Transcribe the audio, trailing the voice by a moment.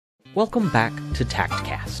Welcome back to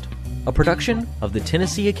TACTCast, a production of the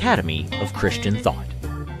Tennessee Academy of Christian Thought.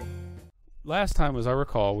 Last time, as I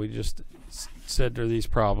recall, we just said there are these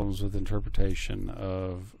problems with interpretation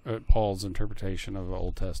of Paul's interpretation of the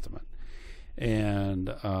Old Testament. And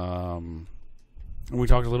we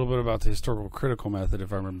talked a little bit about the historical critical method,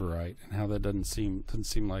 if I remember right, and how that doesn't seem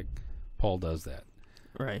like Paul does that.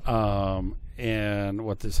 Right. And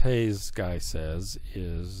what this Hayes guy says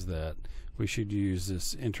is that we should use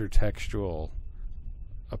this intertextual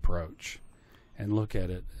approach and look at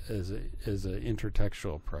it as an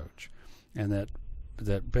intertextual approach, and that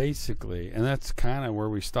basically, and that's kind of where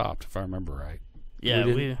we stopped, if I remember right. Yeah,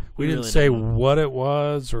 we didn't really say what it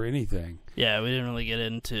was or anything. Yeah, we didn't really get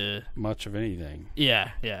into much of anything.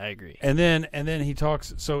 Yeah, I agree. And then he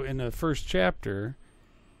talks. So in the first chapter,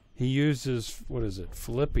 he uses, what is it,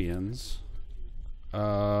 Philippians.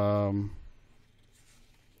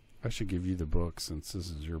 I should give you the book since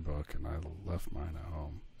this is your book and I left mine at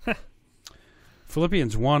home.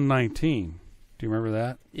 Philippians 1:19. Do you remember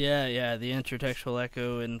that? Yeah, the intertextual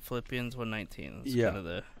echo in Philippians 1:19. That's kind of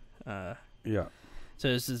the yeah. So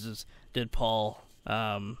this is did Paul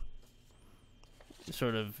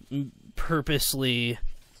sort of purposely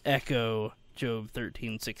echo Job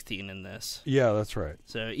 13:16 in this? Yeah, that's right.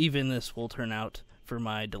 So even this will turn out for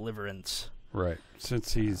my deliverance. Right,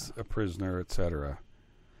 since he's a prisoner, etc.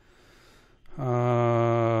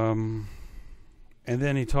 And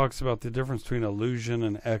then he talks about the difference between allusion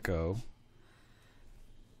and echo.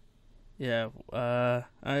 Yeah, I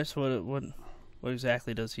guess what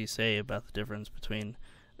exactly does he say about the difference between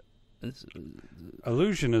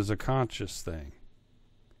allusion is a conscious thing,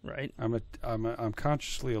 right? I'm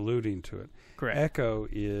consciously alluding to it. Correct. Echo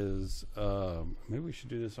is maybe we should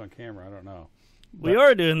do this on camera. I don't know. We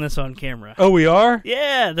are doing this on camera. Oh, we are?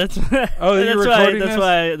 Yeah, that's. Oh, you're recording this?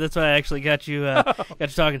 That's why I actually got you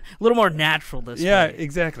talking a little more natural this way. Yeah,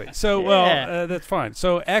 exactly. So, that's fine.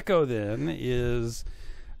 So, echo then is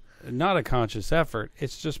not a conscious effort.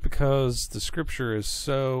 It's just because the Scripture is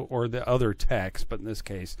so, or the other text, but in this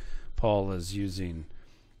case, Paul is using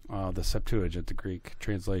the Septuagint, the Greek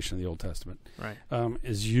translation of the Old Testament, right?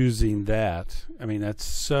 Is using that. I mean, that's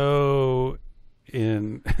so.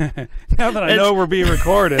 Now that I know we're being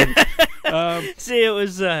recorded, see, it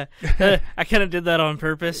was I kind of did that on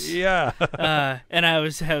purpose. Yeah, and I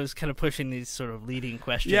was kind of pushing these sort of leading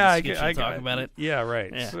questions. Yeah, I talk about it. Yeah,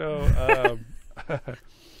 right. Yeah. So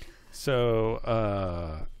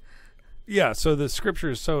the Scripture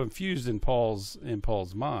is so infused in Paul's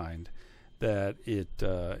mind that he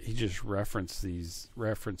just references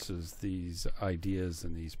these ideas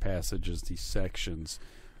and these passages, these sections.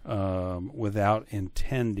 Without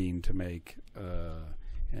intending to make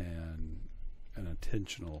an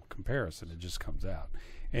intentional comparison. It just comes out.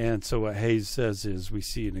 And so what Hayes says is we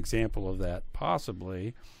see an example of that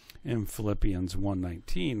possibly in Philippians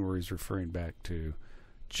 1:19, where he's referring back to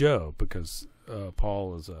Job, because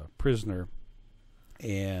Paul is a prisoner,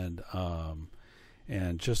 and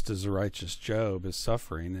just as the righteous Job is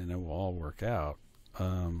suffering and it will all work out,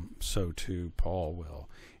 so too Paul will.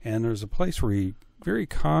 And there's a place where he very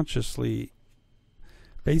consciously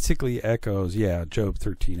basically echoes, Job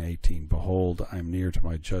 13:18, behold, I am near to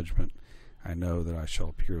my judgment. I know that I shall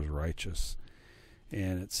appear as righteous.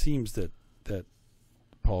 And it seems that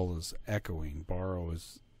Paul is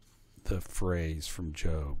borrows the phrase from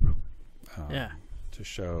Job to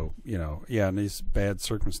show, in these bad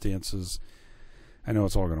circumstances, I know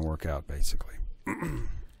it's all going to work out, basically.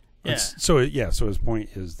 So his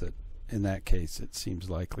point is that in that case, it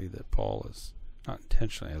seems likely that Paul is not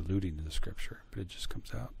intentionally alluding to the Scripture, but it just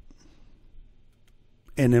comes out.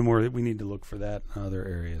 And then we need to look for that in other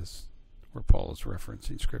areas where Paul is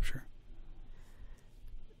referencing Scripture.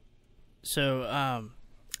 So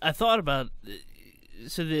I thought about.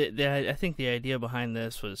 So I think the idea behind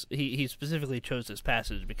this was he specifically chose this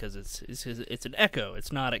passage because it's an echo.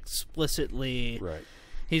 It's not explicitly right.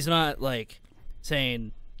 He's not like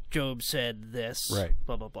saying Job said this, right?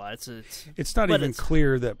 Blah blah blah. It's not even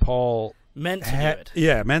clear that Paul meant to do it.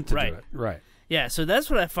 Yeah, meant to do it. Right. Yeah, so that's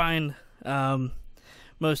what I find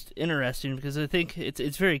most interesting, because I think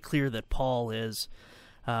it's very clear that Paul is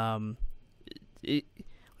he's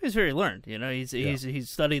very learned. He's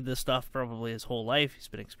studied this stuff probably his whole life. He's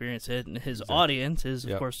been experiencing it, and his audience is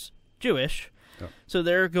of course Jewish. Yep. So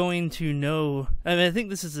they're going to know. I mean, I think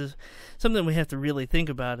this is something we have to really think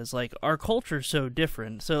about. Is like our culture's so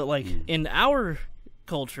different. So like in our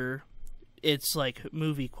culture, it's like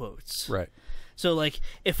movie quotes. Right. So like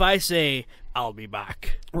if I say I'll be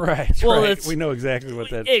back. Right. Well, right. We know exactly what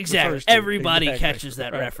that exactly. Everybody catches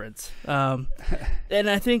that reference. And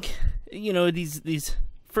I think these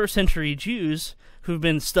first century Jews who've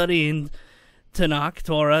been studying Tanakh,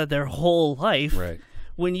 Torah, their whole life. Right.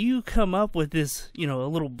 When you come up with this, a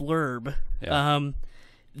little blurb, Yeah.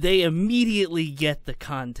 They immediately get the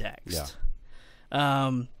context.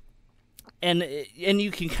 Yeah. And you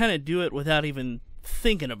can kind of do it without even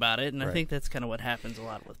thinking about it, and Right. I think that's kind of what happens a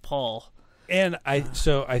lot with Paul. And I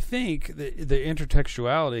think the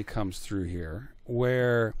intertextuality comes through here,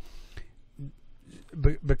 where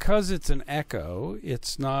because it's an echo,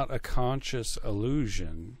 it's not a conscious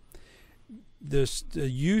allusion. The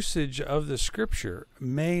usage of the scripture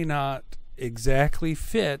may not exactly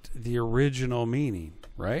fit the original meaning,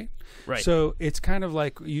 right? Right. So it's kind of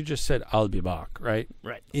like you just said, "I'll be back," right?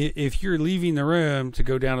 Right. If you're leaving the room to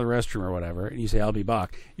go down to the restroom or whatever, and you say, "I'll be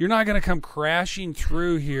back," you're not going to come crashing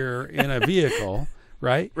through here in a vehicle,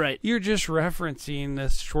 right? Right. You're just referencing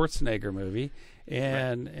this Schwarzenegger movie,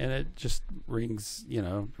 and it just rings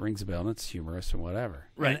a bell, and it's humorous and whatever.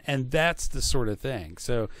 Right. And that's the sort of thing.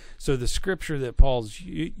 So the scripture that Paul's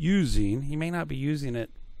using, he may not be using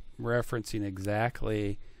it referencing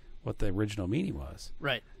exactly what the original meaning was.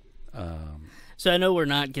 Right. So I know we're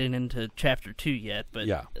not getting into chapter 2 yet, but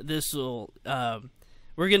Yeah. this will.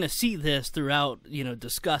 We're going to see this throughout,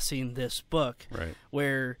 discussing this book, Right.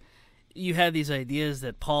 where you have these ideas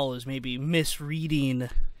that Paul is maybe misreading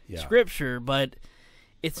Yeah. Scripture, but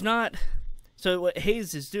it's not. So what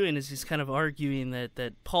Hayes is doing is he's kind of arguing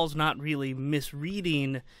that Paul's not really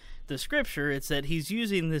misreading the Scripture. It's that he's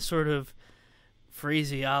using this sort of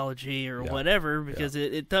phraseology or Yeah. whatever, because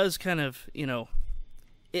it does kind of,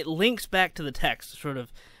 it links back to the text, sort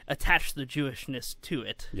of attach the Jewishness to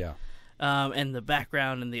it. Yeah. And the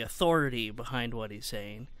background and the authority behind what he's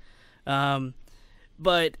saying.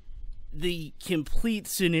 But the complete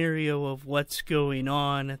scenario of what's going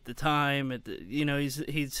on at the time,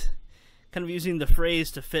 he's kind of using the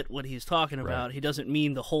phrase to fit what he's talking about. Right. He doesn't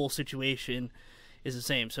mean the whole situation is the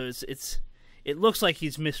same. So it looks like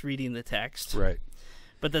he's misreading the text. Right.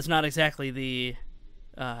 But that's not exactly the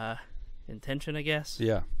intention, I guess.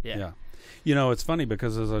 Yeah. Yeah. It's funny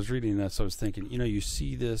because as I was reading this, I was thinking, you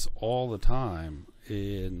see this all the time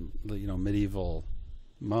in, medieval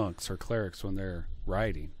monks or clerics when they're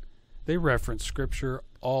writing. They reference scripture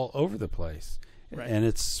all over the place. Right. And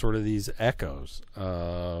it's sort of these echoes.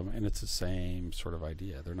 And it's the same sort of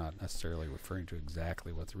idea. They're not necessarily referring to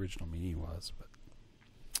exactly what the original meaning was. But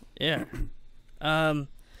Yeah.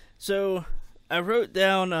 So I wrote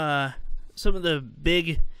down some of the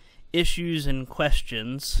big issues and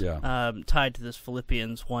questions tied to this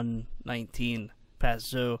Philippians 1:19 passage.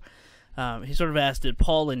 So he sort of asked, did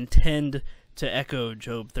Paul intend to echo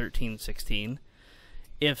Job 13:16?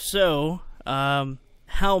 If so,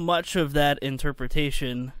 how much of that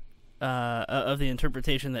interpretation, of the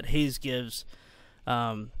interpretation that Hayes gives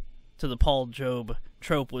to the Paul-Job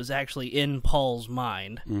trope was actually in Paul's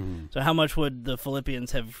mind? mm-hmm. So how much would the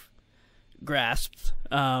Philippians have grasped?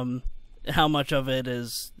 How much of it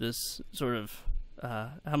is this sort of,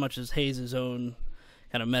 how much is Hayes' own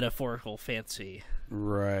kind of metaphorical fancy?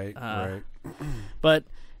 Right, right. But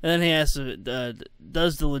and then he asks,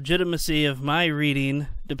 does the legitimacy of my reading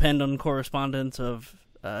depend on correspondence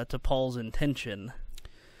to Paul's intention?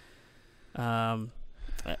 Who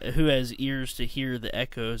has ears to hear the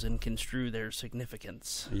echoes and construe their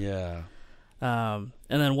significance? Yeah. And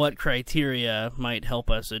then what criteria might help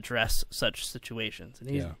us address such situations?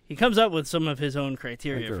 And he comes up with some of his own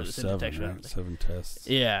criteria for this intertextuality. Right? 7 tests.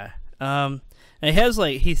 Yeah. And he has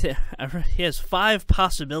he has 5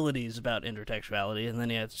 possibilities about intertextuality, and then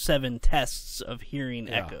he has 7 tests of hearing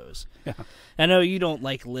echoes. Yeah. I know you don't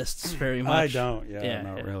like lists very much. I don't.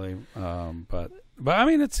 Not really. But I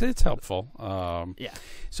mean, it's helpful.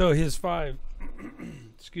 So his 5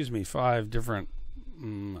 different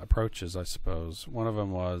approaches, I suppose. One of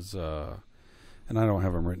them was, and I don't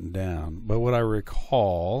have them written down, but what I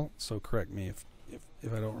recall, so correct me if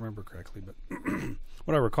I don't remember correctly, but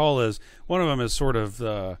what I recall is one of them is sort of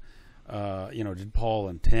did Paul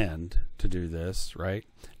intend to do this, right?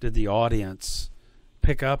 Did the audience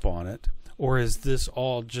pick up on it, or is this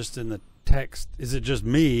all just in the text? Is it just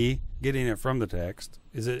me getting it from the text?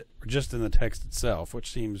 Is it just in the text itself,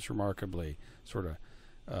 which seems remarkably sort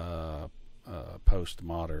of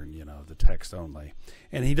postmodern, the text only?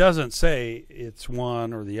 And he doesn't say it's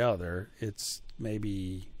one or the other. It's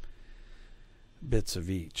maybe bits of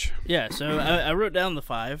each. Yeah, so I wrote down the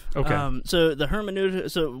 5. Okay. So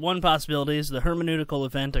so one possibility is the hermeneutical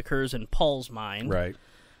event occurs in Paul's mind. Right.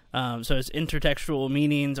 So his intertextual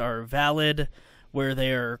meanings are valid where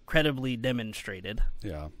they are credibly demonstrated.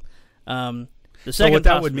 Yeah. The second so what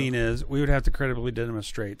that would mean is we would have to credibly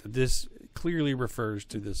demonstrate that this clearly refers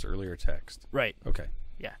to this earlier text. Right. Okay.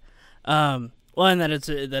 Yeah. Well, and that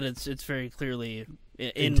it's very clearly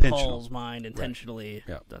in Paul's mind intentionally.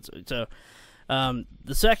 Right. Yeah. That's so.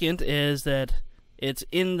 The second is that it's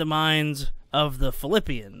in the minds of the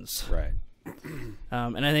Philippians. Right.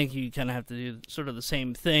 And I think you kind of have to do sort of the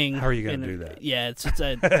same thing. How are you going to do that? Yeah, it's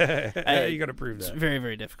you got to prove that. It's very,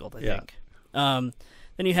 very difficult, I think.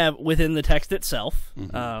 Then you have within the text itself,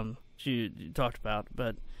 which you talked about,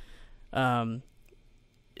 but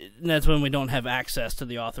that's when we don't have access to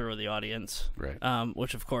the author or the audience. Right.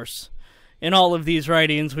 Which, of course, in all of these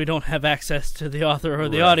writings, we don't have access to the author or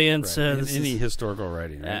the audience. Right. In any historical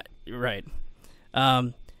writing, right? Right.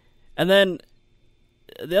 And then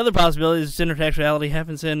the other possibility is intertextuality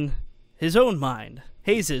happens in his own mind,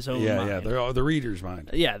 Hayes' own mind. Yeah, they're the reader's mind.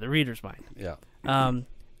 Yeah, the reader's mind. Yeah.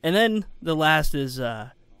 And then the last is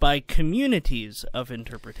by communities of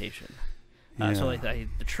interpretation. So like the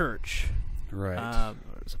church. Right. Or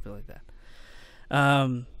something like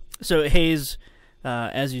that. So Hayes,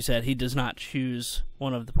 as you said, he does not choose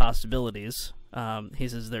one of the possibilities. He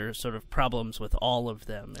says there are sort of problems with all of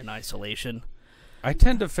them in isolation. I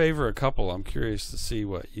tend to favor a couple. I'm curious to see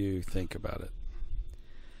what you think about it.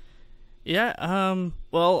 Yeah,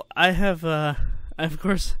 well, I have, of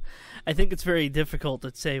course, I think it's very difficult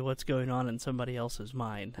to say what's going on in somebody else's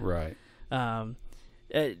mind. Right.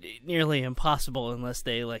 Nearly impossible unless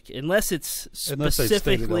it's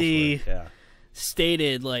specifically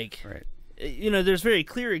stated, like, right. There's very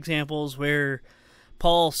clear examples where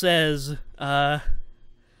Paul says,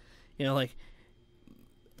 like,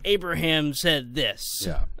 Abraham said this,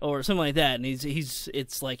 or something like that, and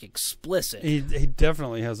it's like explicit. He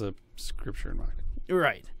definitely has a scripture in mind,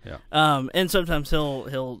 right? Yeah. And sometimes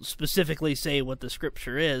he'll specifically say what the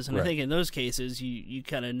scripture is, and I think in those cases you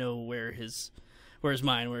kind of know where his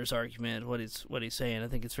mind, where his argument, what he's saying. I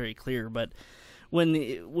think it's very clear. But when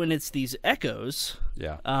it's these echoes,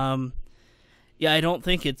 I don't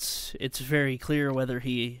think it's very clear whether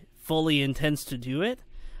he fully intends to do it,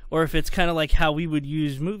 or if it's kind of like how we would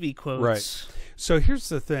use movie quotes. Right. So here's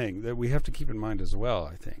the thing that we have to keep in mind as well,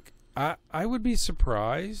 I think. I would be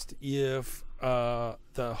surprised if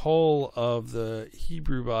the whole of the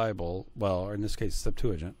Hebrew Bible, well, or in this case,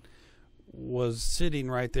 Septuagint, was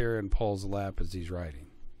sitting right there in Paul's lap as he's writing,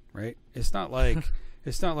 right? It's not like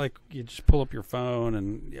you just pull up your phone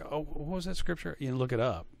and, what was that scripture? You look it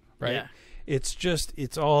up, right? Yeah.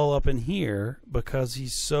 It's all up in here because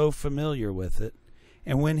he's so familiar with it.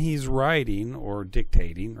 And when he's writing or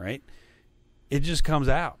dictating, right, it just comes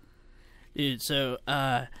out. Dude, so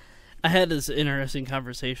I had this interesting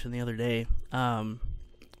conversation the other day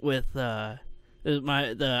with the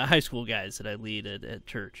high school guys that I lead at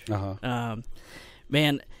church.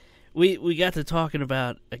 Man, we got to talking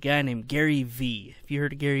about a guy named Gary V. Have you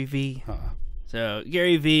heard of Gary V? So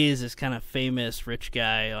Gary V is this kind of famous rich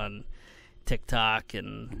guy on TikTok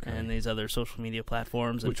and these other social media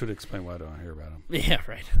platforms. Which would explain why I don't hear about him. Yeah,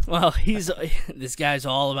 right. Well, this guy's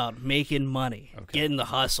all about making money, getting the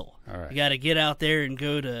hustle. All right. You got to get out there and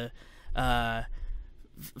go to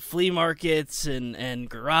flea markets and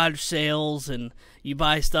garage sales, and you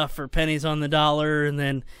buy stuff for pennies on the dollar, and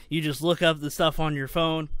then you just look up the stuff on your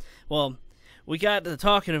phone. Well, we got to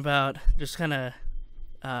talking about just kind of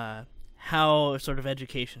how sort of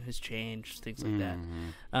education has changed, things like that.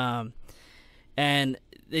 And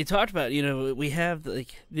they talked about, we have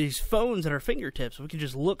these phones at our fingertips. We can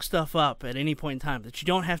just look stuff up at any point in time, that you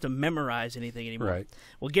don't have to memorize anything anymore. Right.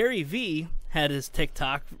 Well, Gary V had his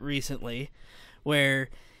TikTok recently where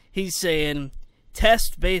he's saying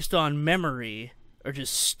tests based on memory are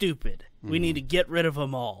just stupid. We need to get rid of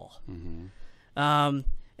them all. And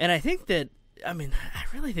I think that, I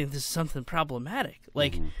really think this is something problematic.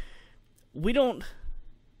 Like, we don't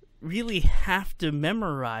really have to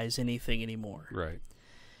memorize anything anymore. Right.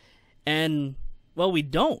 And, well, we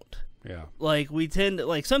don't. Yeah. Like, we tend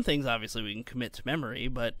to, some things obviously we can commit to memory,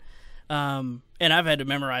 but, and I've had to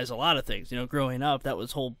memorize a lot of things. Growing up, that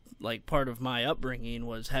was part of my upbringing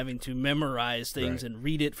was having to memorize things and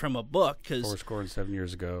read it from a book. 7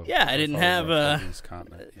 years ago. Yeah, I didn't have this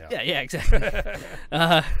continent. Yeah, exactly.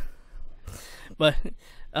 But,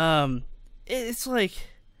 it's like,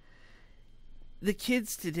 the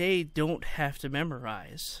kids today don't have to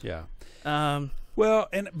memorize. Yeah.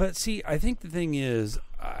 But see, I think the thing is,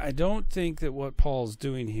 I don't think that what Paul's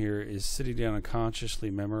doing here is sitting down and consciously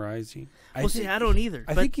memorizing. I don't either.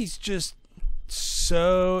 I think he's just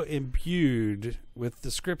so imbued with the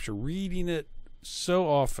scripture, reading it so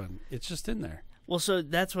often, it's just in there. Well, so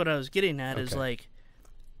that's what I was getting at, is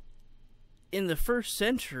in the first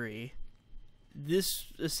century, this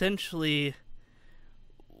essentially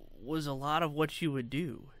was a lot of what you would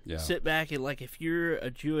do. Yeah. Sit back and, like, if you're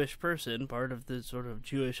a Jewish person, part of the sort of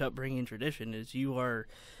Jewish upbringing tradition is you are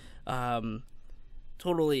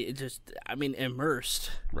totally just, I mean,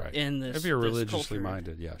 immersed in this. If you're religiously culture.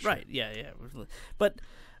 minded, yeah, sure. Right, yeah. But,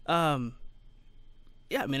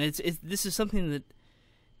 yeah, I mean, this is something that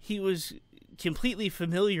he was completely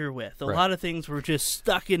familiar with. A lot of things were just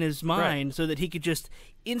stuck in his mind so that he could just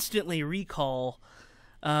instantly recall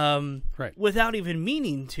without even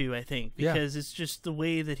meaning to, I think, because it's just the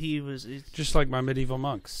way that he was. Just like my medieval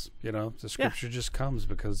monks, the scripture just comes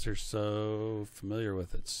because they're so familiar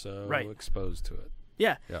with it, so exposed to it.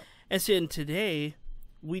 Yeah. And so today,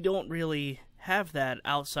 we don't really have that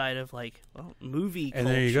outside of, like, movie culture. And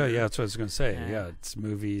there you go. Yeah, that's what I was going to say. Yeah, it's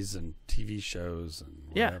movies and TV shows and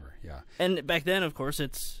whatever. Yeah. And back then, of course,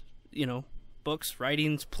 it's, books,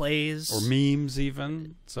 writings, plays. Or memes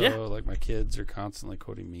even. So, like, my kids are constantly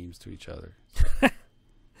quoting memes to each other.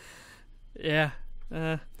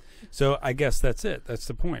 So I guess that's it. That's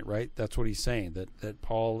the point, right? That's what he's saying, that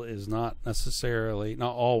Paul is not necessarily,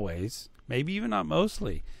 not always, maybe even not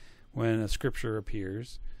mostly, when a scripture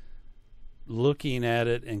appears, looking at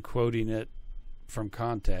it and quoting it from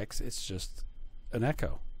context. It's just an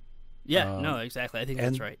echo. Yeah, no, exactly. I think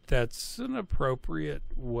that's right. That's an appropriate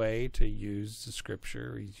way to use the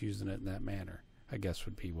scripture. He's using it in that manner, I guess,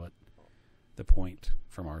 would be what the point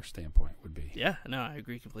from our standpoint would be. Yeah, no, I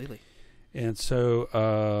agree completely. And so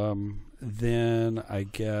then I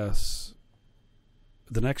guess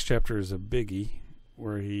the next chapter is a biggie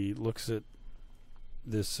where he looks at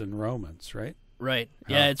this in Romans, right? Right.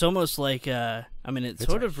 Yeah, it's almost like, it's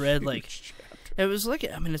sort of read like, it was like,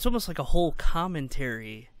 it's almost like a whole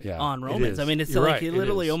commentary on Romans. I mean, it's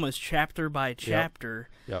literally almost chapter by chapter,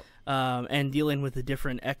 and dealing with the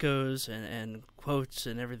different echoes and quotes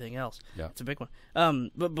and everything else. Yeah. It's a big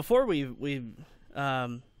one. But before we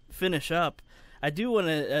finish up, I do want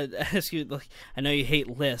to ask you, like, I know you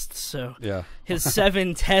hate lists, so his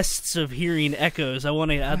 7 tests of hearing echoes,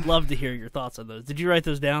 I'd love to hear your thoughts on those. Did you write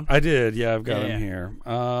those down? I did, I've got them here.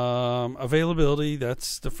 Availability,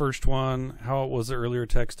 that's the first one. How was the earlier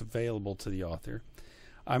text available to the author?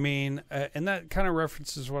 I mean, and that kind of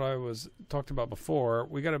references what I was talked about before.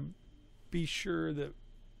 We got to be sure that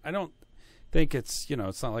I don't think it's,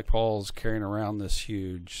 it's not like Paul's carrying around this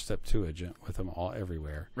huge Septuagint with him all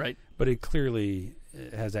everywhere. Right. But he clearly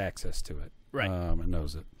has access to it. Right. And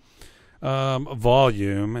knows it.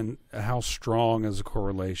 Volume, and how strong is the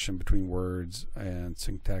correlation between words and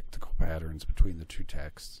syntactical patterns between the two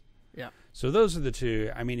texts. Yeah. So those are the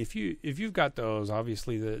two. I mean, if you've got those,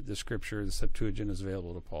 obviously the scripture, the Septuagint is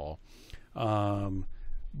available to Paul.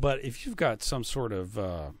 But if you've got some sort of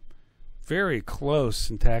very close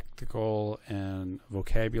syntactical and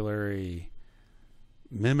vocabulary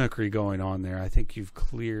mimicry going on there, I think you've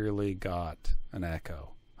clearly got an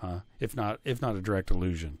echo, if not a direct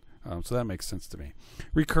allusion. So that makes sense to me.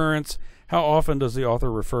 Recurrence, how often does the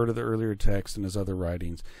author refer to the earlier text in his other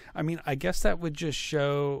writings? I mean, I guess that would just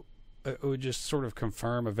show, it would just sort of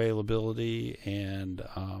confirm availability and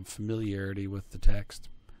familiarity with the text.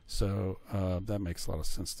 So that makes a lot of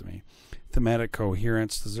sense to me. Thematic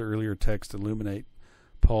coherence, does the earlier text illuminate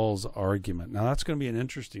Paul's argument? Now that's going to be an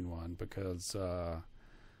interesting one because, as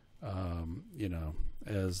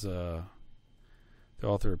the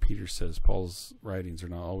author of Peter says, Paul's writings are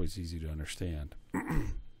not always easy to understand.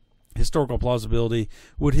 Historical plausibility,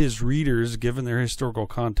 would his readers, given their historical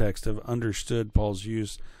context, have understood Paul's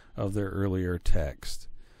use of their earlier text?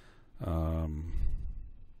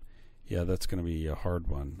 Yeah, that's going to be a hard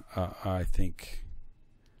one. I think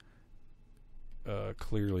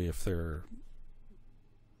clearly if they're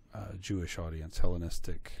Jewish audience,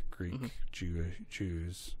 Hellenistic, Greek,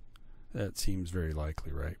 Jews, that seems very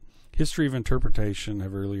likely, right? History of interpretation,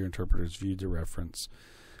 have earlier interpreters viewed the reference?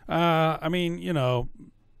 I mean,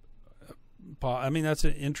 that's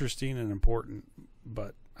interesting and important,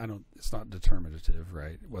 but it's not determinative,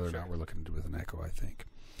 right? Whether or not we're looking to do with an echo, I think.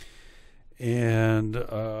 And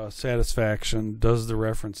satisfaction, does the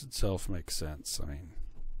reference itself make sense? I mean,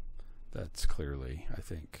 that's clearly, I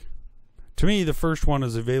think. To me, the first one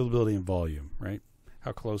is availability and volume, right?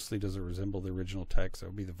 How closely does it resemble the original text? That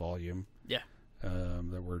would be the volume. Yeah.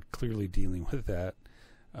 That we're clearly dealing with that.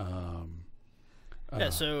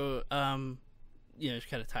 So, to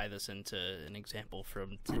kind of tie this into an example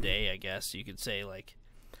from today, I guess you could say, like,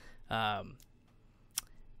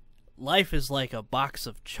 life is like a box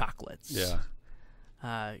of chocolates. Yeah.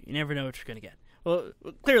 You never know what you're going to get. Well,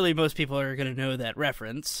 clearly most people are going to know that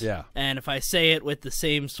reference. Yeah. And if I say it with the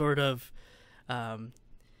same sort of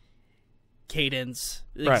cadence,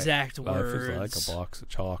 right. exact words. Life is like a box of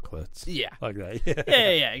chocolates. Yeah. Like that.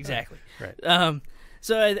 Yeah, exactly. Right.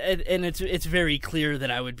 So, and it's very clear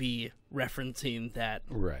that I would be referencing that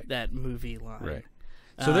movie line. Right.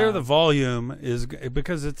 So there, the volume is,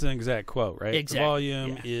 because it's an exact quote, right? Exactly. The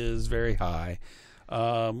volume is very high.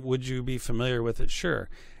 Would you be familiar with it? Sure.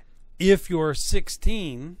 If you're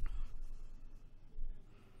 16,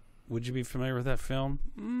 would you be familiar with that film?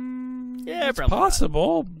 Yeah, it's probably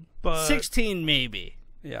possible, but 16 maybe.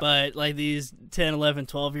 Yeah. But like these 10, 11,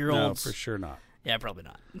 12-year-olds, no, for sure not. Yeah, probably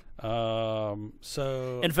not.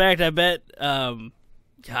 So in fact, I bet.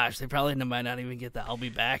 Gosh, they probably might not even get the "I'll be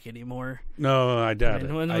back" anymore. No, I doubt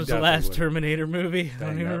it. When was the last Terminator movie? I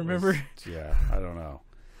don't even remember. I don't know.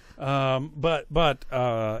 But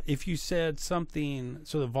if you said something,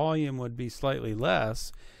 so the volume would be slightly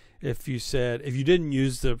less. If you didn't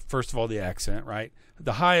use first of all the accent, right?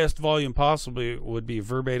 The highest volume possibly would be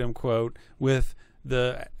verbatim quote with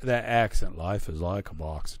that accent. Life is like a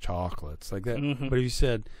box of chocolates, like that. Mm-hmm. But if you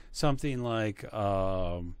said something like,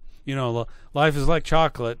 life is like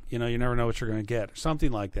chocolate, you never know what you're going to get, or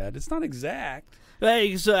something like that. It's not exact.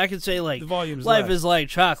 So I could say, like, the volume's life less. Is like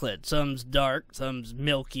chocolate. Some's dark, some's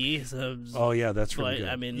milky. Some's that's really good.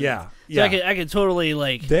 I mean, yeah. So I could totally,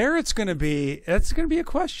 like... That's going to be a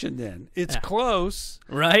question then. It's close.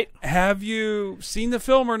 Right. Have you seen the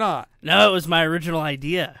film or not? No, it was my original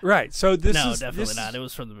idea. Right. So definitely not. It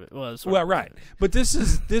was from the... right. But this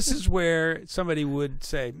is where somebody would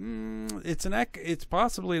say, it's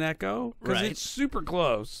possibly an echo, because it's super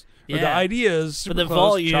close. Yeah. Or the idea is super but the close.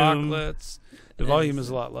 Volume, chocolates. The volume is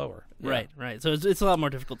a lot lower. Right. So it's a lot more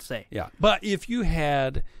difficult to say. Yeah. But if you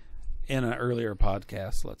had, in an earlier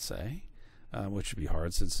podcast, let's say, which would be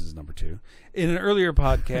hard since this is number 2, in an earlier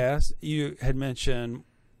podcast, you had mentioned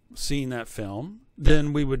seeing that film,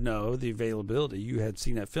 then we would know the availability. You had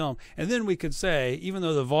seen that film. And then we could say, even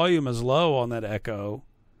though the volume is low on that echo,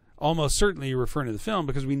 almost certainly you're referring to the film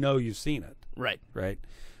because we know you've seen it. Right.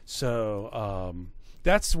 So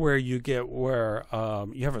that's where you get where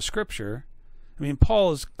you have a scripture. I mean,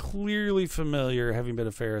 Paul is clearly familiar, having been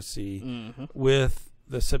a Pharisee, with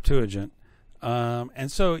the Septuagint.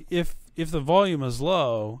 And so if the volume is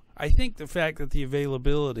low, I think the fact that the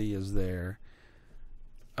availability is there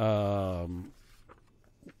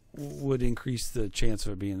would increase the chance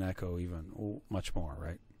of it being an echo even much more,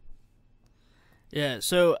 right? Yeah,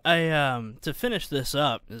 so I to finish this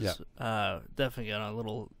up is definitely got a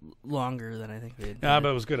little longer than I think we had. Yeah, but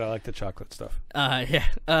it was good. I like the chocolate stuff.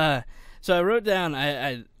 So I wrote down,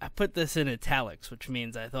 I put this in italics, which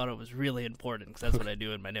means I thought it was really important, because that's what I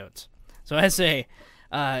do in my notes. So I say,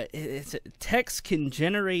 text can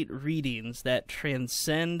generate readings that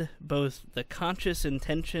transcend both the conscious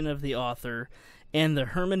intention of the author and the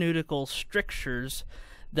hermeneutical strictures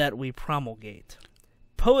that we promulgate.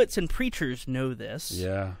 Poets and preachers know this,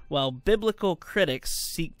 while biblical critics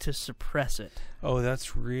seek to suppress it. Oh,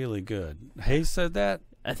 that's really good. Hayes said that?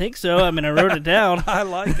 I think so. I mean, I wrote it down. I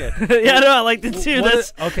like it. Yeah, no, I liked it too. I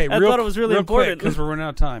thought it was really important because we're running out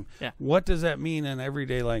of time. Yeah. What does that mean in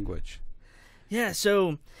everyday language? Yeah,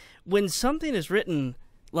 so when something is written,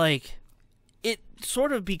 like, it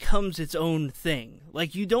sort of becomes its own thing.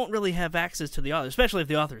 Like, you don't really have access to the author, especially if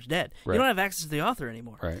the author's dead. Right. You don't have access to the author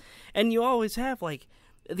anymore. Right. And you always have, like,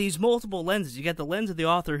 these multiple lenses. You got the lens of the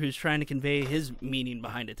author who's trying to convey his meaning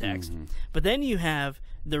behind a text. Mm-hmm. But then you have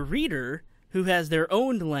the reader who has their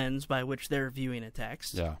own lens by which they're viewing a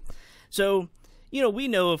text. Yeah. So, we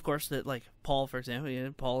know, of course, that, like, Paul, for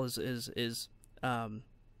example, Paul is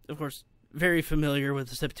of course, very familiar with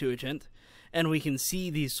the Septuagint, and we can see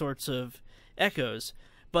these sorts of echoes,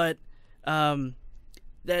 but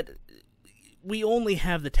that we only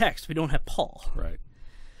have the text. We don't have Paul. Right.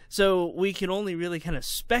 So we can only really kind of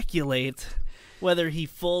speculate whether he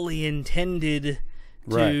fully intended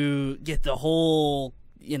to get the whole,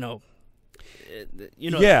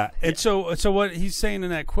 Yeah, and so what he's saying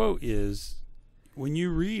in that quote is, when you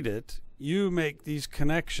read it, you make these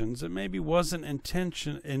connections that maybe wasn't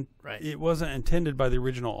it wasn't intended by the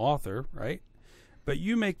original author, right? But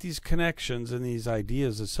you make these connections and these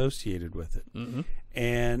ideas associated with it. Mm-hmm.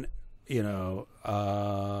 And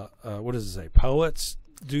what does it say? Poets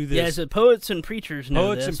do this. Yeah, so poets and preachers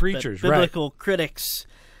know this. Poets and preachers, but biblical critics,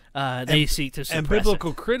 they seek to suppress and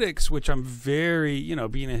biblical critics, which I'm very,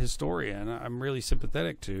 being a historian, I'm really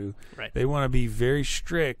sympathetic to. Right. They want to be very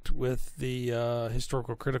strict with the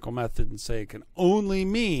historical critical method and say it can only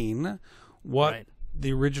mean what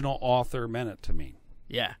the original author meant it to mean.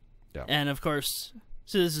 Yeah. And of course,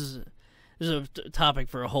 so this is a topic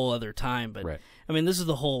for a whole other time, but I mean, this is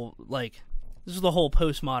the whole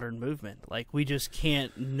postmodern movement. Like, we just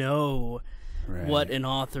can't know what an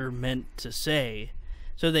author meant to say.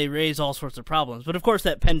 So they raise all sorts of problems. But, of course,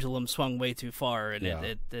 that pendulum swung way too far.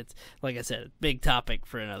 And it's, like I said, big topic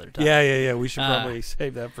for another time. Yeah. We should probably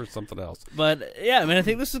save that for something else. But, yeah, I mean, I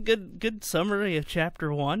think this is a good summary of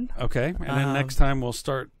Chapter 1. Okay. And then next time we'll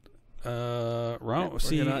start Rome.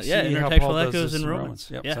 See how Paul does this in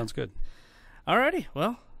Romans. Yep, sounds good. Alrighty.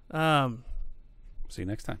 Well, see you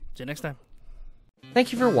next time.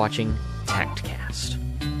 Thank you for watching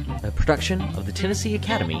TACTCast, a production of the Tennessee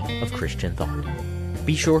Academy of Christian Thought.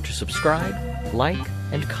 Be sure to subscribe, like,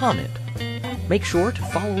 and comment. Make sure to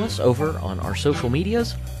follow us over on our social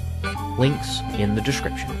medias. Links in the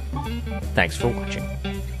description. Thanks for watching.